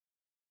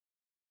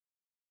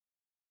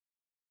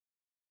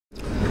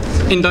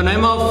In the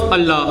name of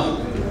Allah,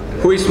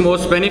 who is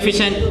most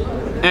beneficent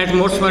and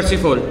most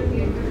merciful,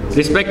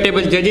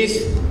 respectable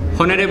judges,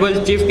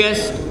 honorable chief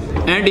guests,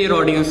 and dear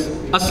audience,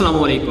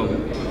 Assalamu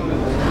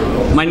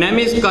alaikum. My name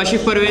is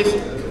Kashif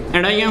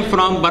and I am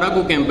from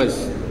Baraku campus.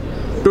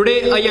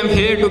 Today I am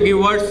here to give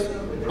words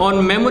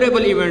on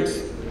memorable events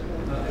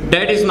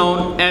that is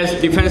known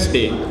as Defense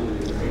Day.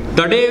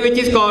 The day, which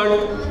is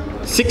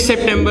called 6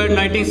 September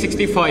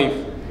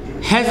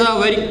 1965, has a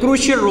very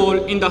crucial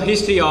role in the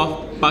history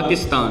of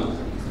Pakistan.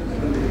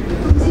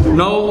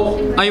 Now,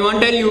 I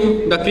want to tell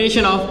you the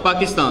creation of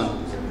Pakistan.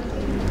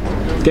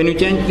 Can you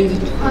change, please?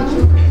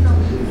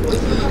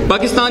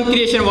 Pakistan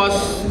creation was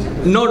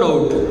no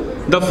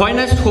doubt the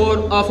finest hour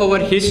of our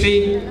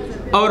history.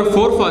 Our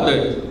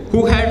forefathers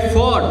who had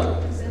fought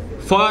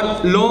for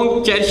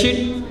long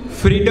cherished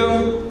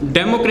freedom,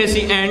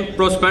 democracy, and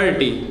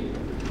prosperity.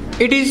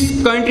 It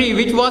is country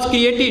which was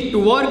created to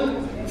work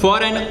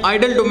for an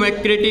ideal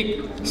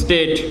democratic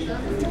state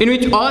in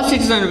which all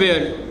citizens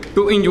were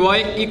to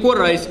enjoy equal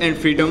rights and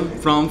freedom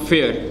from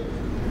fear.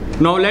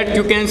 Now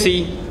you can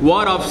see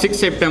War of 6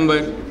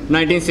 September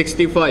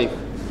 1965.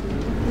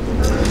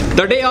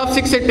 The day of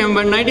 6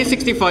 September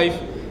 1965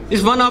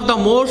 is one of the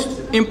most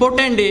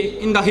important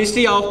days in the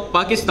history of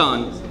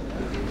Pakistan.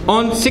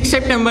 On 6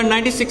 September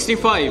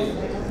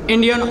 1965,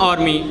 Indian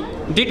Army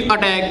did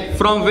attack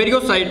from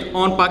various sides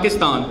on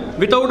Pakistan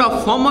without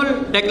a formal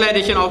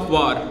declaration of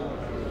war.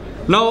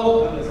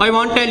 Now I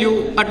want to tell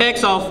you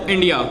attacks of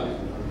India.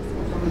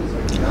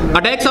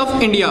 Attacks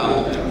of India.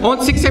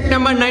 On 6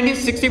 September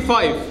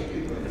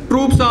 1965,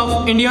 troops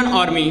of Indian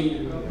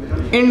Army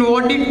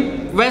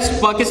invaded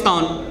West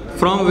Pakistan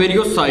from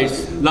various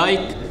sides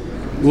like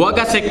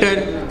Wagah sector,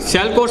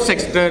 Sialkot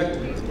sector,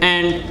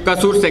 and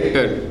Kasur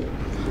sector.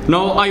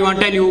 Now I want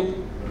to tell you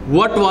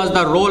what was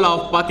the role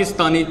of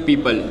Pakistani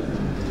people.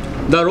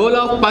 The role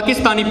of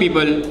Pakistani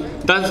people,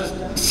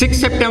 the 6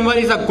 September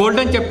is a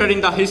golden chapter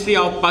in the history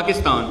of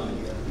Pakistan,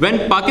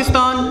 when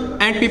Pakistan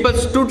and people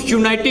stood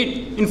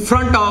united in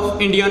front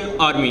of Indian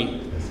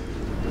Army.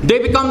 They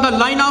become the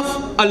line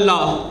of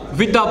Allah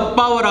with the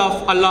power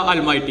of Allah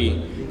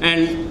Almighty,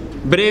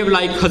 and brave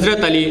like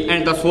Hazrat Ali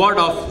and the sword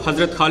of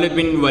Hazrat Khalid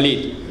bin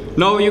Walid.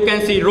 Now you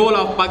can see role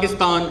of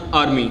Pakistan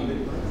Army.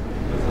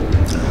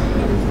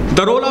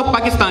 The role of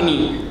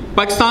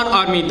Pakistan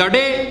Army. The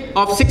day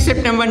of 6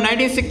 September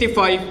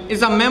 1965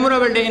 is a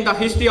memorable day in the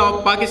history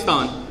of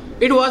Pakistan.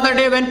 It was the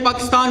day when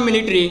Pakistan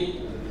military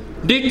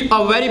did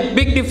a very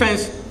big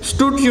defense,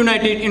 stood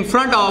united in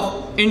front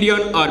of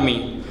Indian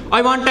Army.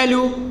 I want to tell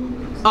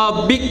you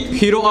a big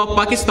hero of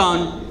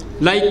Pakistan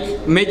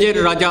like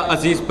Major Raja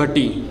Aziz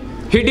Bhatti.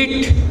 He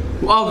did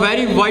a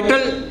very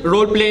vital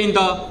role play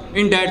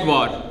in that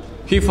war.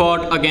 He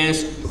fought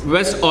against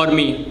West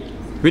Army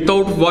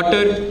without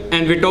water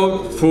and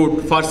without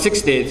food for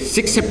 6 days,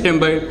 6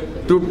 September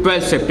to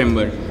 12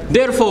 September.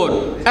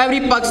 Therefore,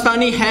 every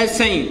Pakistani has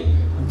saying,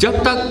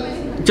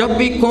 जब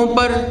भी कौम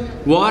पर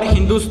वार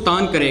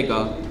हिंदुस्तान करेगा,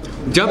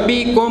 जब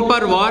भी कौम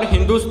पर वार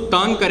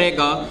हिंदुस्तान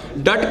करेगा,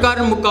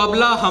 डटकर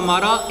मुकाबला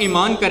हमारा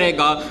ईमान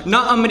करेगा, ना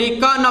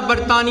अमेरिका, ना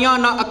बरतानिया,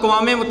 ना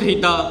अक़वाम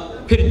मुत्तहिदा,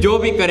 फिर जो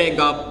भी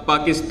करेगा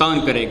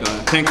पाकिस्तान करेगा.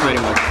 Thanks very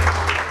much.